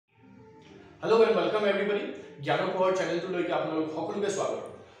Hello and welcome everybody. Gyano Power channel to loike apnalok hokoluke swagot.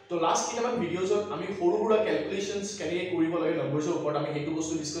 To last kitaman videos ot ami horu hora calculations keneke koribo lage numbers or upor ami hetu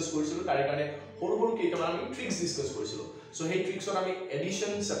bostu discuss korisilu tare kane horu kitaman ami tricks discuss korisilu. So hey tricks ot ami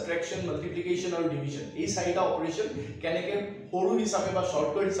addition, subtraction, multiplication or division ei saita operation keneke horu hisabe ba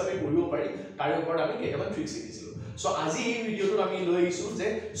shortcut hisabe koribo pari tare upor ami kitaman tricks sikisilu. So aji ei video to ami loi isu je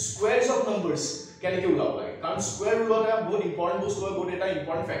squares of numbers keneke ulab lage karon square ulaba bahut important bostu hoy bahut eta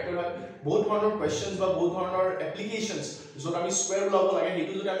important factor hoy বহুত ধৰণৰ questions বা বহুত ধৰণৰ applications যত আমি square উলাব লাগে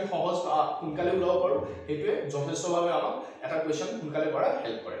হেতু যদি আমি সহজ সোনকালে উলাব পাৰো হেতুৱে যথেষ্টভাৱে আমাক এটা কোৱেশ্চন সোনকালে কৰাত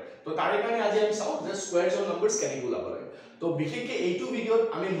হেল্প কৰে তো তাৰে কাৰণে আজি আমি চাও যে স্কয়াৰস অফ নাম্বাৰস কেনেকৈ উলাব লাগে তো বিশেষকৈ এইটো ভিডিওত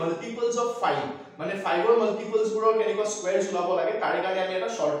আমি মাল্টিপলস অফ 5 মানে 5 ৰ মাল্টিপলস বোৰৰ কেনেকৈ স্কয়াৰস উলাব লাগে তাৰে কাৰণে আমি এটা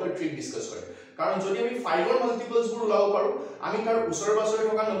শৰ্টকাট ট্ৰিক ডিসকাস কৰিম কাৰণ যদি আমি 5 ৰ মাল্টিপলস বোৰ উলাব পাৰো আমি তাৰ ওচৰে পাছৰে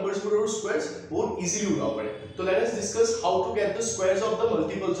থকা নাম্বাৰস বোৰৰ স্কয়াৰস বহুত ইজিলি উলাব পাৰে তো let us discuss how to get the স্কয়াৰস of the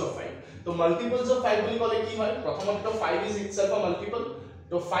multiples of 5 तो मल्टीपल्स ऑफ 5 বুলি কলে কি হয় প্ৰথমতে তো 5 is itself a multiple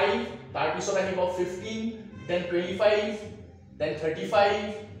তো 5 তাৰ পিছত আহিব 15 then 25 then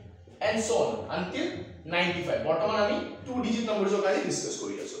 35 and so on until 95 বৰ্তমান আমি টু ডিজিট নাম্বাৰছৰ কাৰণে ডিসকাস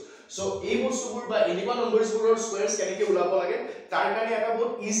কৰি আছো সো এই বস্তুবোৰ বা এনেকুৱা নাম্বাৰছবোৰৰ স্কয়াৰস কেনেকৈ উলাব লাগে তাৰ কাৰণে এটা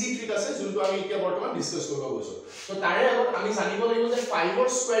বহুত ইজি ট্ৰিক আছে যোনটো আমি এতিয়া বৰ্তমান ডিসকাস কৰিব গৈছো তো তাৰে আগত আমি জানিব লাগিব যে 5 ৰ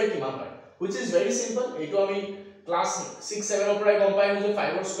স্কয়াৰ কিমান হয় which is very simple এইটো আমি class 6 7 opera compare with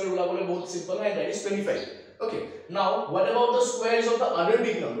 5 or square ulabole bahut simple and that is 25 okay now what about the squares of the other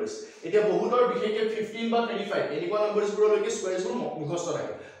big numbers etia bahutor biheke 15 ba 25 enikwa numbers buro loke squares bur mukhosto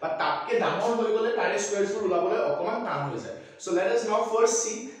thake but takke damor hoi gole tare squares bur ulabole okoman tan hoi jay so let us now first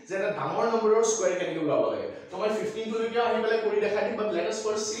see that a damor number or square keneke ulabo lage to moi 15 to loke ahi bele kori dekhai di but let us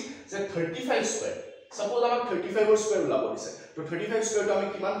first see that 35 square suppose amak 35 or square ulabo dise to 35 square to ami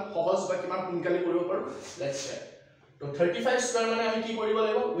kiman সহজ বা কিমান সোনকালে কৰিব পাৰো let's check तो 35 square माने আমি কি কৰিব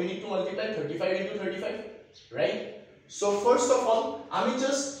লাগিব we need to multiply 35 into 35 right so first of all আমি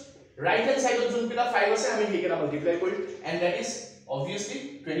just right hand side of যোন পিলা 5 আছে আমি হেকেটা multiply কৰিম and that is obviously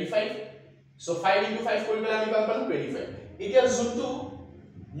 25 so 5 into 5 কৰিলে আমি পাম 25 এতিয়া যোনটো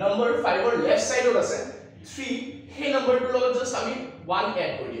number 5 ৰ left side ত আছে 3 হে numberটো লগত just আমি 1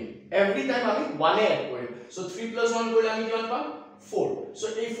 add কৰি দিম every time আমি 1 add কৰিম so 3 plus 1 কৰিলে আমি কিমান পাম 4 so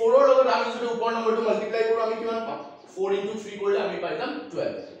এই 4 ৰ লগত আমি যদি ওপৰ নম্বৰটো multiply কৰো আমি কিমান পাম 4 into 3 korle ami paitham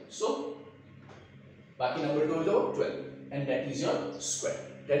 12 so baki number to hojo 12 and that is your square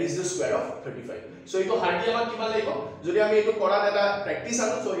that is the square of 35 so eto hardly amar kiman lagibo jodi ami eto korat eta practice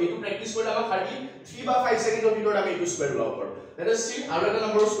anu so eto practice korle amar hardly 3 ba 5 second of video ami eto square ulabo paru let us see aru eta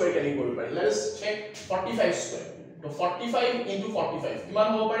number square kali kori pari let us check 45 square to 45 into 45 kiman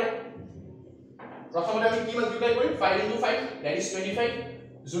hobo pare prothomote ami ki multiply kori 5 into 5 that is 25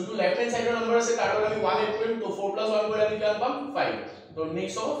 যোনটো left hand সাইডৰ number আছে তাৰ লগত আমি 1 add কৰিম তো 4 + 1 কৰিলে আমি কিমান পাম 5 তো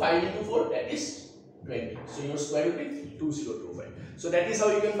নেক্সট হ'ব 5 into 4 that is 20 so your square will be 2025 so that is how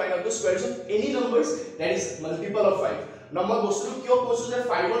you can find out the squares of any numbers that is multiple of 5 number বস্তুটো কিয় কৈছো যে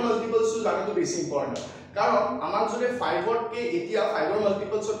 5 ৰ মাল্টিপলস জানাটো বেছি ইম্পৰ্টেন্ট কাৰণ আমাক যদি 5 কে এতিয়া 5 ৰ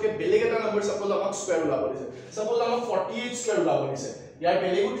মাল্টিপলছতকে বেলেগ এটা নম্বৰ সাপোজ আমাক স্কয়াৰ উলাব দিছে সাপোজ আমাক 48 স্কয়াৰ উলাব দিছে ইয়াৰ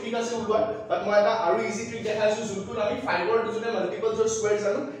বেলেগো ঠিক আছে উলোৱা বাট মই এটা আৰু ইজি ট্ৰিক দেখাইছো যোনটো আমি 5 ৰ দুজনে মাল্টিপলস অফ স্কয়াৰ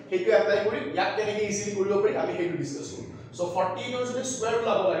জানো হেতু এপ্লাই কৰি ইয়াক কেনেকৈ ইজিলি কৰিব পাৰি আমি হেতু ডিসকাস কৰিম সো 48 ৰ যদি স্কয়াৰ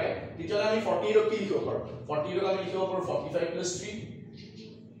উলাব লাগে তেতিয়া আমি 48 ক কি লিখিব পাৰো 48 ক আমি লিখিব পাৰো 45 +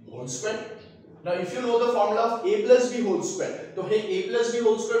 3 whole square now if you know the formula of a plus b whole square to hey a plus b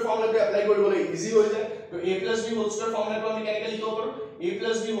whole square formula to apply কৰিবলৈ easy হৈ যায় to a plus b whole square formula to আমি কেনেকৈ লিখিব পাৰো a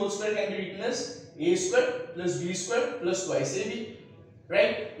plus b whole square can be written as a square plus b square plus twice ab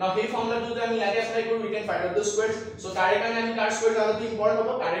right now hey formula to আমি আগে apply কৰো we can find out the squares so তাৰে কাৰণে আমি কাৰ স্কয়াৰ জানাটো ইম্পৰ্টেন্ট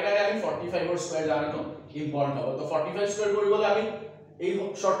হ'ব তাৰে কাৰণে আমি 45 ৰ স্কয়াৰ জানাটো ইম্পৰ্টেন্ট হ'ব তো 45 স্কয়াৰ কৰিবলৈ আমি এই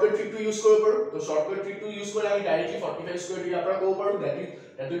শৰ্টকাট ট্ৰিক টু ইউজ কৰিব পাৰো তো শৰ্টকাট ট্ৰিক টু ইউজ কৰি আমি ডাইৰেক্টলি 45 স্কয়াৰ ইয়াৰ পৰা কৰিব পাৰো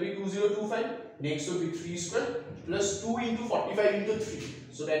that will be 2025 next will be 3 square plus 2 into 45 into 3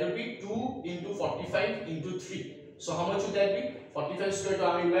 so that will be 2 into 45 into 3 so how much would that be 45 square to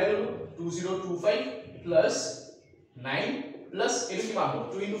আমি উলাই ললো 2025 plus 9 plus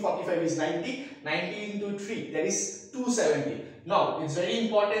 2 into 45 is 90 90 into 3 that is 270 now it's very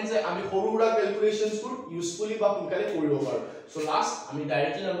important that আমি হৰুৰা calculations kur usefully বা সোনকালে কৰিব পাৰো so last আমি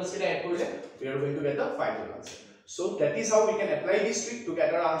directly numbers কেটা add কৰিলে we are going to get the final answer so that is how we can apply this trick to get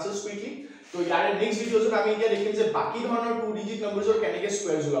our answers quickly তো ইয়াৰ next ভিডিওত আমি এতিয়া দেখিম যে বাকি ধৰণৰ 2 ডিজিট নাম্বাৰছৰ কেনেকৈ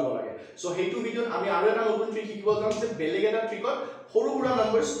স্কয়াৰ জুলাব লাগে সো হেতু ভিডিওত আমি আৰু এটা নতুন ট্ৰিক শিকিব যাম যে বেলেগ এটা ট্ৰিকত হৰুৰা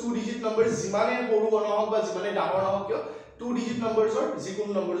নাম্বাৰছ 2 ডিজিট নাম্বাৰছ যিমানে হৰু নহওক বা যিমানে ডাঙৰ নহওক কিয় 2 digit numbers or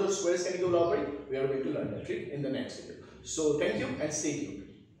যিকোনো numbers or squares can you elaborate we are going to learn that trick in the next video so thank you and stay tuned